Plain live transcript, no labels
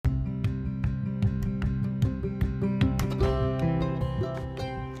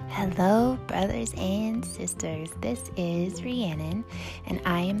Hello, brothers and sisters. This is Rhiannon, and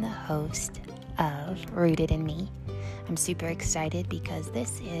I am the host of Rooted in Me. I'm super excited because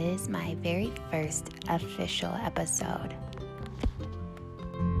this is my very first official episode.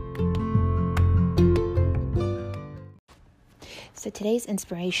 So today's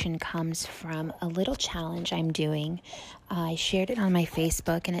inspiration comes from a little challenge I'm doing. I shared it on my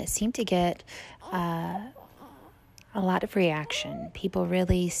Facebook, and it seemed to get a lot of reaction. People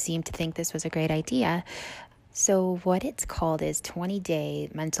really seem to think this was a great idea. So what it's called is 20-day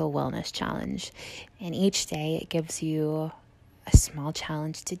mental wellness challenge. And each day it gives you a small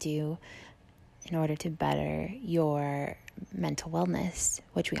challenge to do in order to better your mental wellness,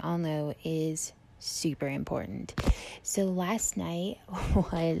 which we all know is super important. So last night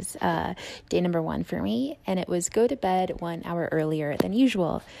was day number 1 for me, and it was go to bed 1 hour earlier than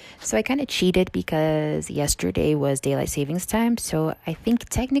usual. So I kind of cheated because yesterday was daylight savings time. So I think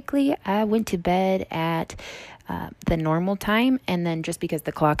technically I went to bed at the normal time, and then just because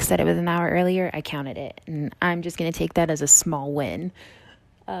the clock said it was an hour earlier, I counted it. And I'm just going to take that as a small win.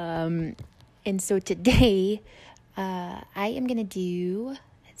 And so today I am going to do...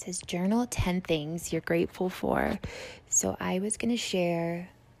 It says journal 10 things you're grateful for. So I was going to share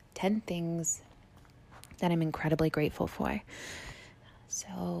 10 things that I'm incredibly grateful for.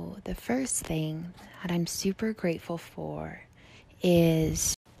 So the first thing that I'm super grateful for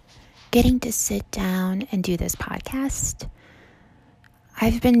is getting to sit down and do this podcast.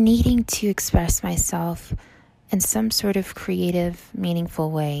 I've been needing to express myself in some sort of creative,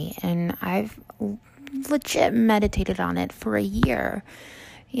 meaningful way, and I've legit meditated on it for a year.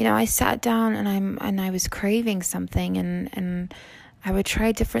 You know, I sat down and I was craving something, and I would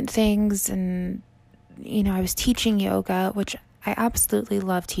try different things, and you know, I was teaching yoga, which I absolutely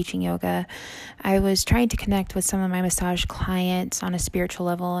love teaching yoga. I was trying to connect with some of my massage clients on a spiritual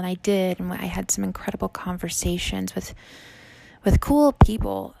level, and I did, and I had some incredible conversations with cool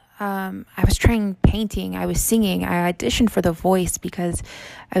people. I was trying painting, I was singing, I auditioned for The Voice because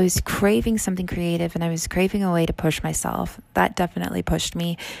I was craving something creative, and I was craving a way to push myself. That definitely pushed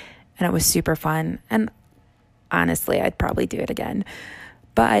me, and it was super fun. And honestly, I'd probably do it again.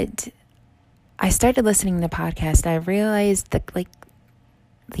 But I started listening to the podcast, and I realized that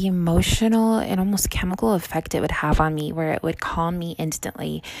the emotional and almost chemical effect it would have on me, where it would calm me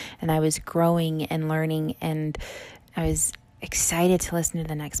instantly, and I was growing and learning, and I was excited to listen to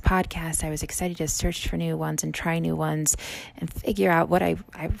the next podcast. I was excited to search for new ones and try new ones and figure out what I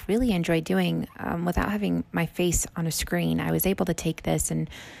really enjoy doing without having my face on a screen. I was able to take this and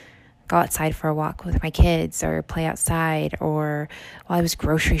go outside for a walk with my kids, or play outside, or while I was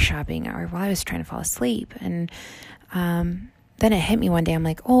grocery shopping, or while I was trying to fall asleep. And then it hit me one day. I'm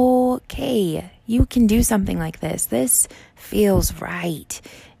like, okay, you can do something like this. This feels right.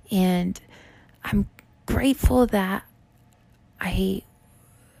 And I'm grateful that I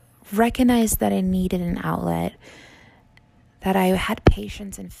recognized that I needed an outlet, that I had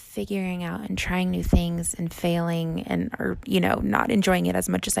patience in figuring out and trying new things and failing or not enjoying it as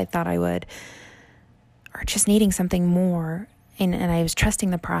much as I thought I would, or just needing something more. And I was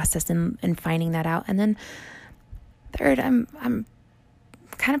trusting the process and finding that out. And then third, I'm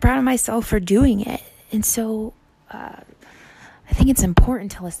kind of proud of myself for doing it. And so, I think it's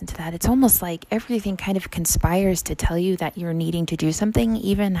important to listen to that. It's almost like everything kind of conspires to tell you that you're needing to do something,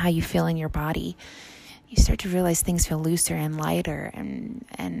 even how you feel in your body. You start to realize things feel looser and lighter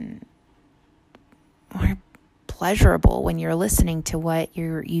and more pleasurable when you're listening to what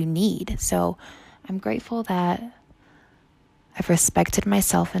you need. So I'm grateful that I've respected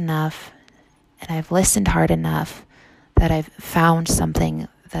myself enough, and I've listened hard enough that I've found something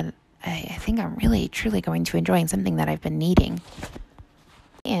that I think I'm really, truly going to enjoy, and something that I've been needing.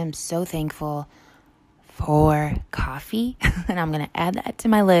 I am so thankful for coffee, and I'm going to add that to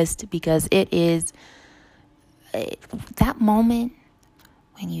my list because it is that moment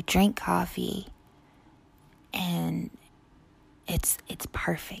when you drink coffee and it's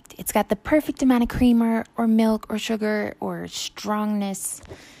perfect. It's got the perfect amount of creamer or milk or sugar or strongness,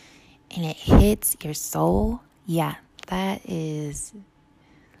 and it hits your soul. Yeah, that is...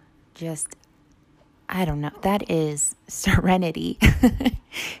 that is serenity.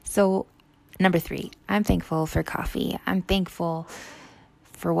 So, number 3, I'm thankful for coffee. I'm thankful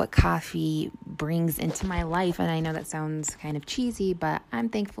for what coffee brings into my life. And I know that sounds kind of cheesy, but I'm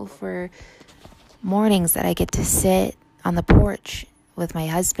thankful for mornings that I get to sit on the porch with my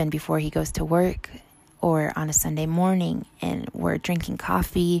husband before he goes to work, or on a Sunday morning, and we're drinking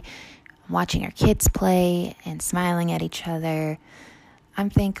coffee, watching our kids play, and smiling at each other. I'm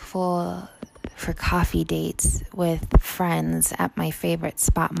thankful for coffee dates with friends at my favorite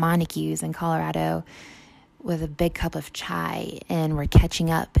spot, Montague's in Colorado, with a big cup of chai, and we're catching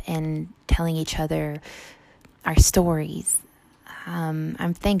up and telling each other our stories.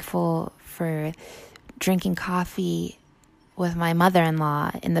 I'm thankful for drinking coffee with my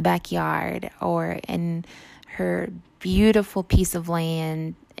mother-in-law in the backyard or in her beautiful piece of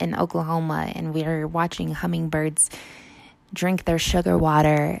land in Oklahoma, and we're watching hummingbirds drink their sugar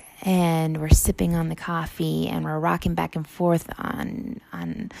water, and we're sipping on the coffee, and we're rocking back and forth on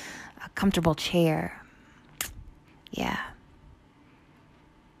a comfortable chair. Yeah.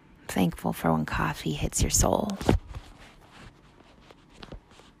 Thankful for when coffee hits your soul.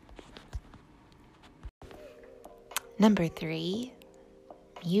 Number 3,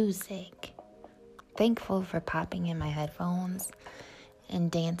 music. Thankful for popping in my headphones and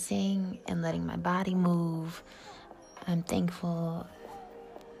dancing and letting my body move. I'm thankful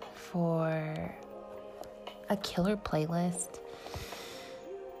for a killer playlist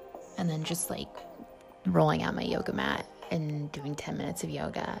and then just like rolling out my yoga mat and doing 10 minutes of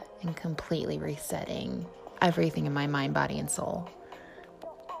yoga and completely resetting everything in my mind, body, and soul.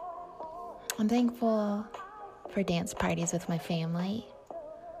 I'm thankful for dance parties with my family.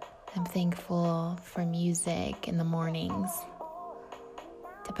 I'm thankful for music in the mornings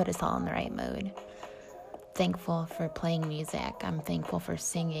to put us all in the right mood. Thankful for playing music. I'm thankful for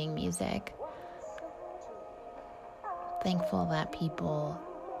singing music. Thankful that people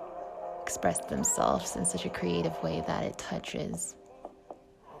express themselves in such a creative way that it touches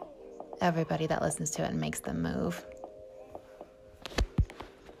everybody that listens to it and makes them move.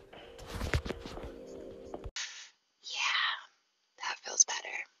 Yeah, that feels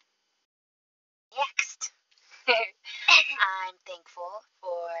better. Next, I'm thankful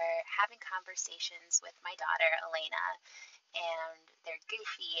for having conversations with my daughter, Elena, and they're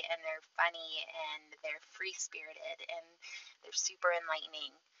goofy and they're funny and they're free-spirited and they're super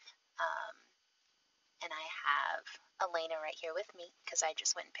enlightening. Um, and I have Elena right here with me because I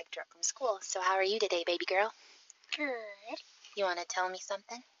just went and picked her up from school. So how are you today, baby girl? Good. You want to tell me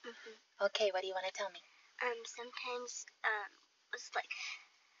something? Mm-hmm. Okay, what do you want to tell me? Sometimes, it's like,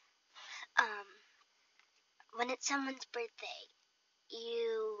 when it's someone's birthday,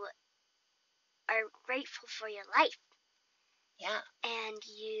 you are grateful for your life. Yeah. And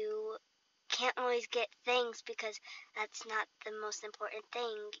you can't always get things because that's not the most important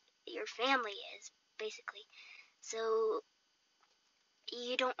thing. Your family is, basically. So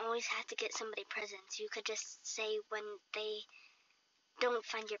you don't always have to get somebody presents. You could just say when they don't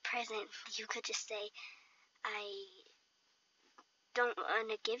find your present, you could just say, I don't want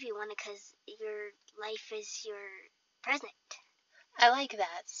to give you one because your life is your present. I like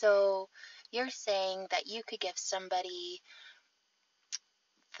that. So you're saying that you could give somebody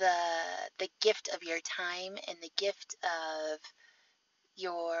the gift of your time and the gift of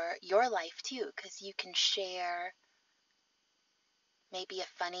your life too, because you can share maybe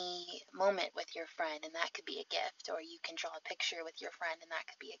a funny moment with your friend and that could be a gift, or you can draw a picture with your friend and that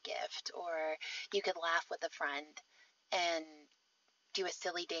could be a gift, or you could laugh with a friend and do a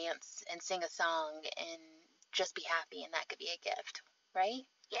silly dance and sing a song and just be happy, and that could be a gift, right?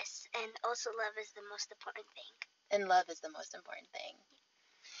 Yes, and also love is the most important thing. And love is the most important thing.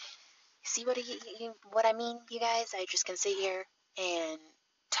 See what I mean, you guys? I just can sit here and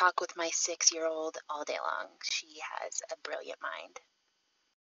talk with my 6-year-old all day long. She has a brilliant mind.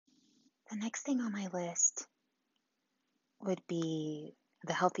 The next thing on my list would be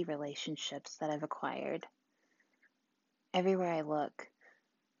the healthy relationships that I've acquired. Everywhere I look,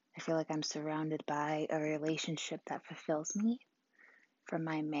 I feel like I'm surrounded by a relationship that fulfills me, from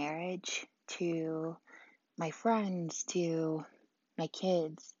my marriage to my friends to my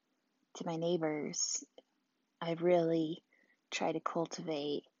kids to my neighbors. I really try to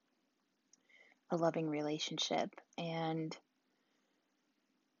cultivate a loving relationship, and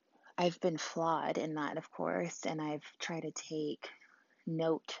I've been flawed in that, of course, and I've tried to take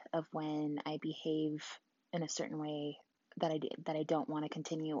note of when I behave in a certain way that I don't want to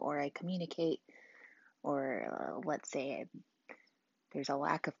continue, or I communicate, or let's say there's a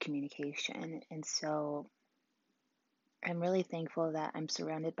lack of communication. And so I'm really thankful that I'm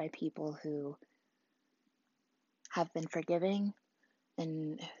surrounded by people who have been forgiving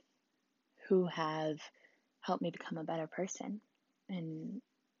and who have helped me become a better person. And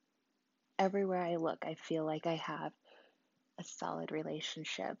everywhere I look, I feel like I have a solid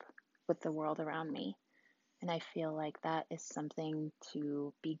relationship with the world around me. And I feel like that is something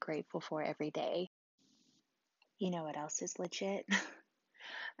to be grateful for every day. You know what else is legit?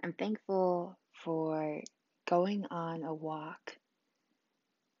 I'm thankful for going on a walk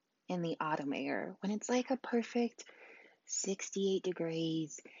in the autumn air when it's like a perfect 68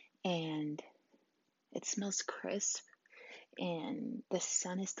 degrees and it smells crisp and the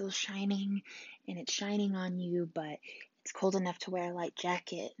sun is still shining and it's shining on you, but it's cold enough to wear a light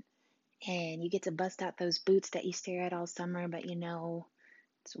jacket and you get to bust out those boots that you stare at all summer, but you know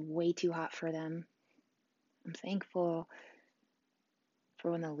it's way too hot for them. I'm thankful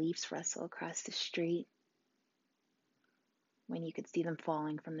for when the leaves rustle across the street, when you could see them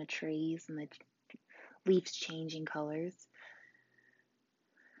falling from the trees and the leaves changing colors.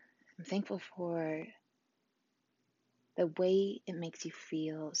 I'm thankful for the way it makes you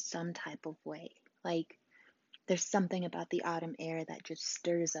feel some type of way. Like there's something about the autumn air that just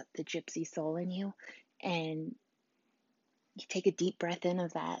stirs up the gypsy soul in you, and you take a deep breath in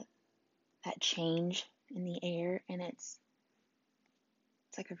of that change in the air, and it's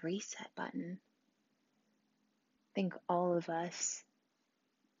like a reset button. I think all of us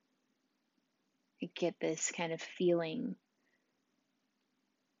get this kind of feeling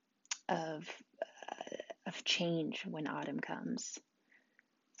of change when autumn comes.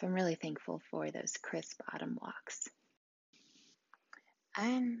 So I'm really thankful for those crisp autumn walks.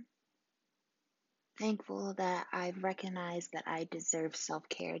 I'm thankful that I've recognized that I deserve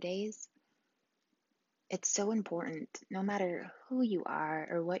self-care days. It's so important, no matter who you are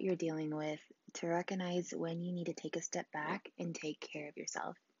or what you're dealing with, to recognize when you need to take a step back and take care of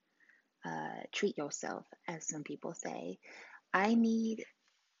yourself. Treat yourself, as some people say. I need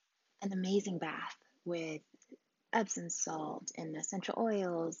an amazing bath with Epsom salt and essential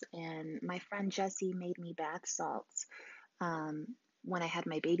oils, and my friend Jessie made me bath salts when I had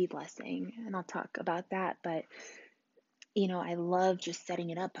my baby blessing, and I'll talk about that. But I love just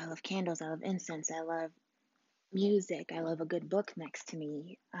setting it up. I love candles. I love incense. I love music. I love a good book next to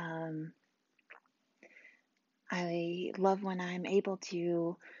me. I love when I'm able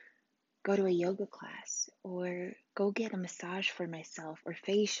to go to a yoga class or go get a massage for myself or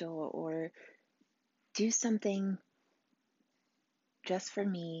facial or do something just for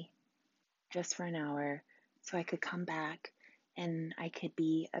me, just for an hour, so I could come back and I could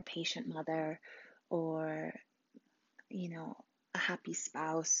be a patient mother or, a happy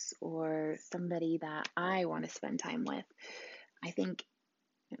spouse or somebody that I want to spend time with. I think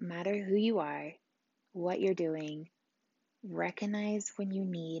no matter who you are, what you're doing, recognize when you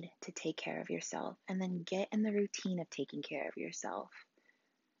need to take care of yourself and then get in the routine of taking care of yourself.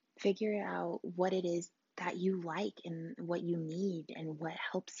 Figure out what it is that you like and what you need and what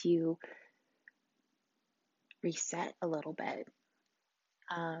helps you reset a little bit,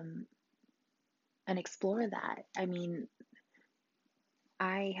 and explore that. I mean,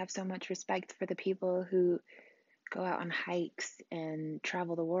 I have so much respect for the people who go out on hikes and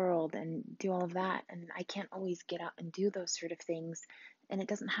travel the world and do all of that. And I can't always get out and do those sort of things. And it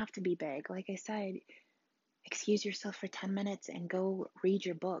doesn't have to be big. Like I said, excuse yourself for 10 minutes and go read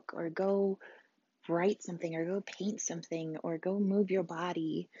your book or go write something or go paint something or go move your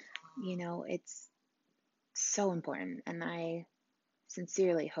body. It's so important. And I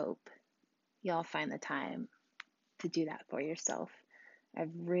sincerely hope y'all find the time to do that for yourself. I've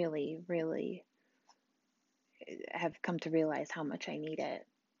really, really have come to realize how much I need it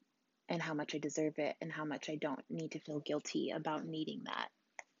and how much I deserve it and how much I don't need to feel guilty about needing that.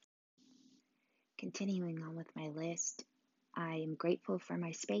 Continuing on with my list, I am grateful for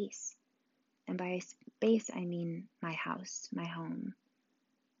my space. And by space, I mean my house, my home.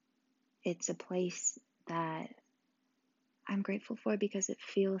 It's a place that I'm grateful for because it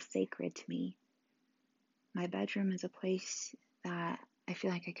feels sacred to me. My bedroom is a place that I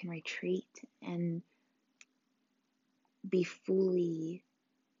feel like I can retreat and be fully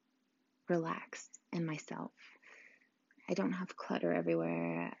relaxed in myself. I don't have clutter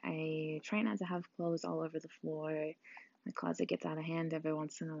everywhere. I try not to have clothes all over the floor. My closet gets out of hand every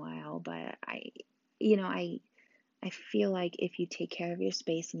once in a while, but I feel like if you take care of your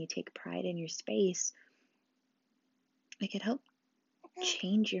space and you take pride in your space, it could help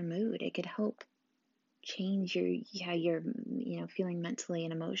change your mood. It could help change how you're feeling mentally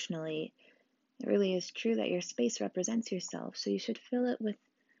and emotionally. It really is true that your space represents yourself, so you should fill it with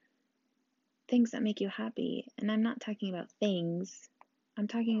things that make you happy. And I'm not talking about things. I'm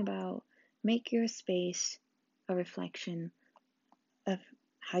talking about make your space a reflection of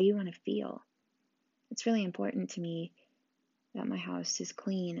how you want to feel. It's really important to me that my house is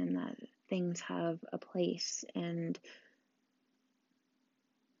clean and that things have a place. And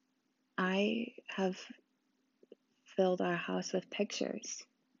I have filled our house with pictures.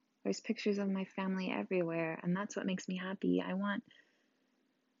 There's pictures of my family everywhere, and that's what makes me happy. I want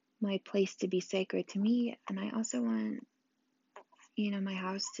my place to be sacred to me, and I also want my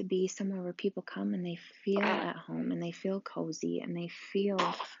house to be somewhere where people come and they feel at home and they feel cozy and they feel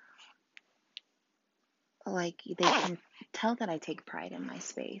like they can tell that I take pride in my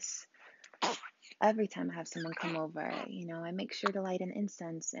space. Every time I have someone come over, I make sure to light an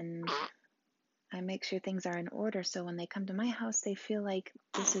incense and I make sure things are in order so when they come to my house, they feel like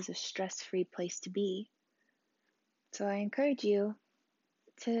this is a stress-free place to be. So I encourage you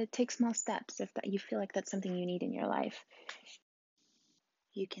to take small steps if that you feel like that's something you need in your life.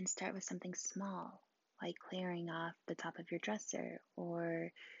 You can start with something small, like clearing off the top of your dresser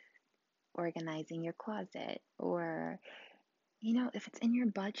or organizing your closet, or if it's in your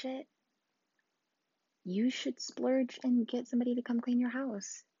budget, you should splurge and get somebody to come clean your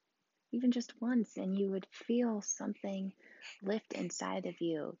house, even just once, and you would feel something lift inside of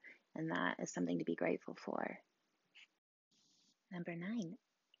you, and that is something to be grateful for. Number 9,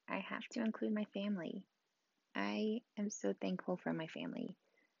 I have to include my family. I am so thankful for my family.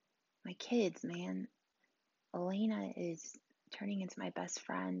 My kids, man. Elena is turning into my best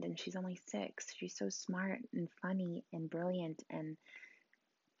friend, and she's only 6. She's so smart and funny and brilliant, and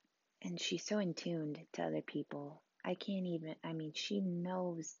she's so in tuned to other people. She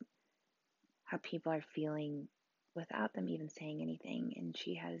knows how people are feeling without them even saying anything. And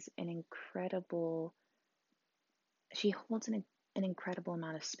she holds an incredible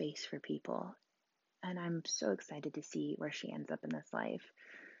amount of space for people. And I'm so excited to see where she ends up in this life.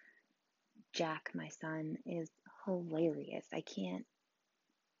 Jack, my son, is hilarious. I can't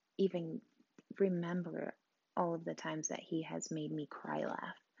even remember all of the times that he has made me cry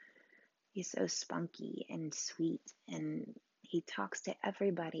laugh. He's so spunky and sweet, and he talks to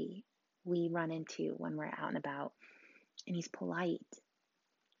everybody we run into when we're out and about. And he's polite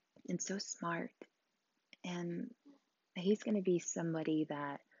and so smart. And he's going to be somebody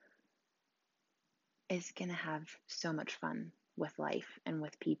that is going to have so much fun with life and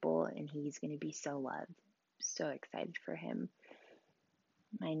with people, and he's going to be so loved. So excited for him.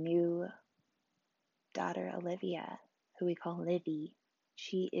 My new daughter, Olivia, who we call Livy,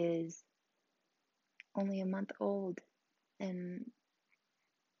 she is only a month old, and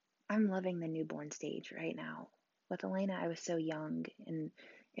I'm loving the newborn stage right now. With Elena, I was so young, and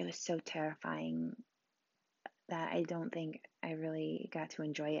it was so terrifying that I don't think I really got to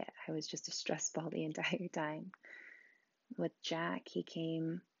enjoy it. I was just a stress ball the entire time. With Jack, he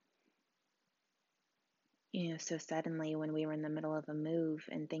came, so suddenly when we were in the middle of a move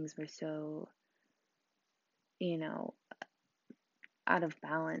and things were so, you know, out of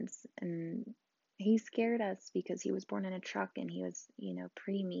balance. And he scared us because he was born in a truck and he was,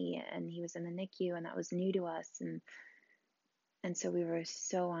 preemie, and he was in the NICU, and that was new to us. And so we were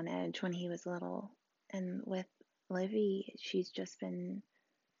so on edge when he was little. And with Livy, she's just been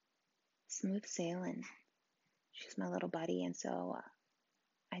smooth sailing. She's my little buddy, and so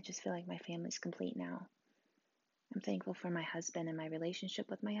I just feel like my family's complete now. I'm thankful for my husband and my relationship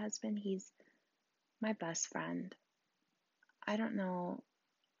with my husband. He's my best friend. I don't know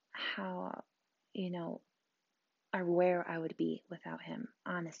how, or where I would be without him,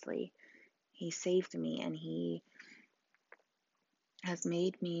 honestly. He saved me, and he has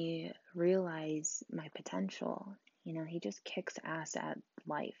made me realize my potential. He just kicks ass at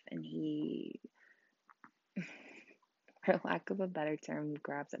life, and he, for lack of a better term,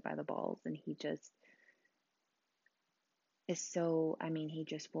 grabs it by the balls, and he just is so, he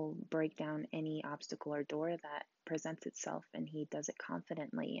just will break down any obstacle or door that presents itself, and he does it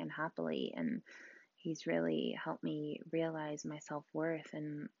confidently and happily, and he's really helped me realize my self-worth,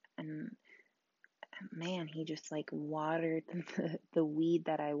 and man, he just like watered the weed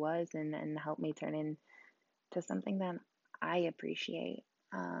that I was, and helped me turn into something that I appreciate.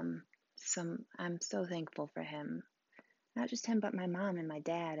 I'm so thankful for him. Not just him, but my mom and my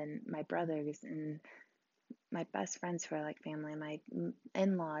dad and my brothers and my best friends who are like family, my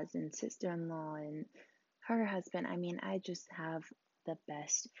in-laws and sister-in-law and her husband. I just have the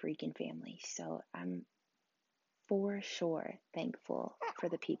best freaking family. So I'm for sure thankful for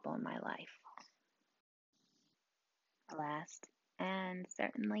the people in my life. Last, and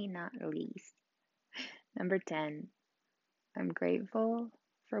certainly not least, number 10, I'm grateful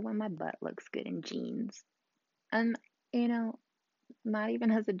for when my butt looks good in jeans. And, you know, not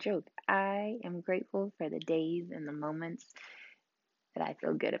even as a joke, I am grateful for the days and the moments that I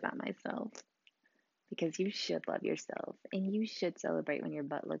feel good about myself. Because you should love yourself, and you should celebrate when your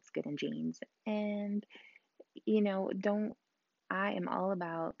butt looks good in jeans. And, I am all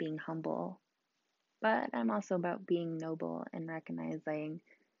about being humble, but I'm also about being noble and recognizing,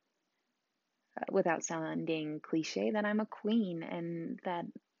 without sounding cliche, that I'm a queen and that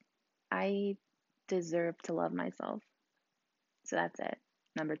I deserve to love myself. So that's it.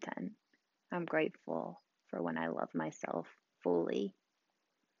 Number 10. I'm grateful for when I love myself fully.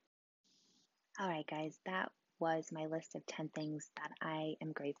 All right, guys, that was my list of 10 things that I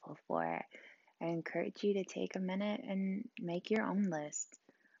am grateful for. I encourage you to take a minute and make your own list.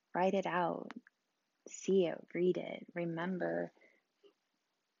 Write it out, see it, read it. Remember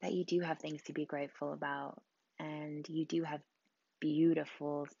that you do have things to be grateful about, and you do have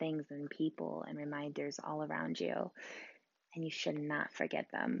beautiful things and people and reminders all around you, and you should not forget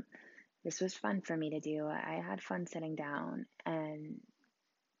them. This was fun for me to do. I had fun sitting down and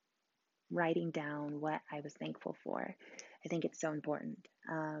writing down what I was thankful for. I think it's so important.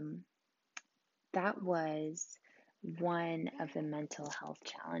 That was one of the mental health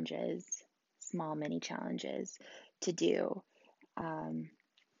challenges, small mini challenges to do.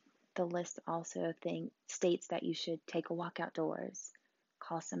 The list also states that you should take a walk outdoors,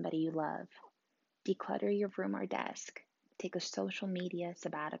 call somebody you love, declutter your room or desk, take a social media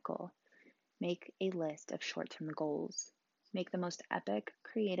sabbatical, make a list of short-term goals, make the most epic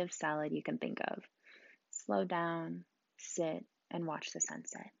creative salad you can think of, slow down, sit, and watch the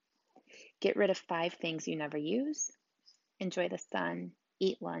sunset. Get rid of 5 things you never use, enjoy the sun,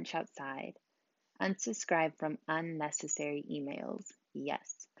 eat lunch outside, unsubscribe from unnecessary emails.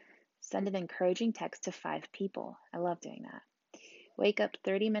 Yes. Send an encouraging text to 5 people. I love doing that. Wake up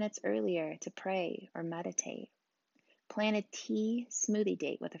 30 minutes earlier to pray or meditate. Plan a tea smoothie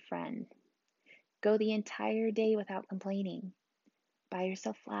date with a friend. Go the entire day without complaining. Buy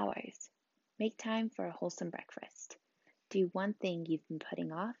yourself flowers. Make time for a wholesome breakfast. Do one thing you've been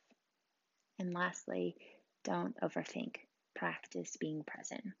putting off. And lastly, don't overthink. Practice being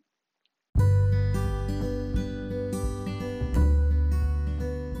present.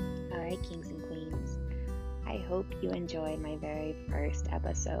 All right, kings and queens. I hope you enjoyed my very first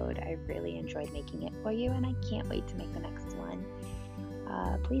episode. I really enjoyed making it for you, and I can't wait to make the next one.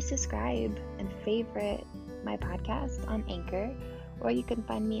 Please subscribe and favorite my podcast on Anchor, or you can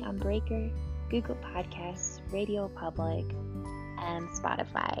find me on Breaker, Google Podcasts, Radio Public, and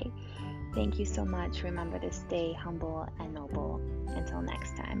Spotify. Thank you so much. Remember to stay humble and noble. Until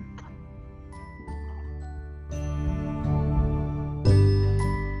next time.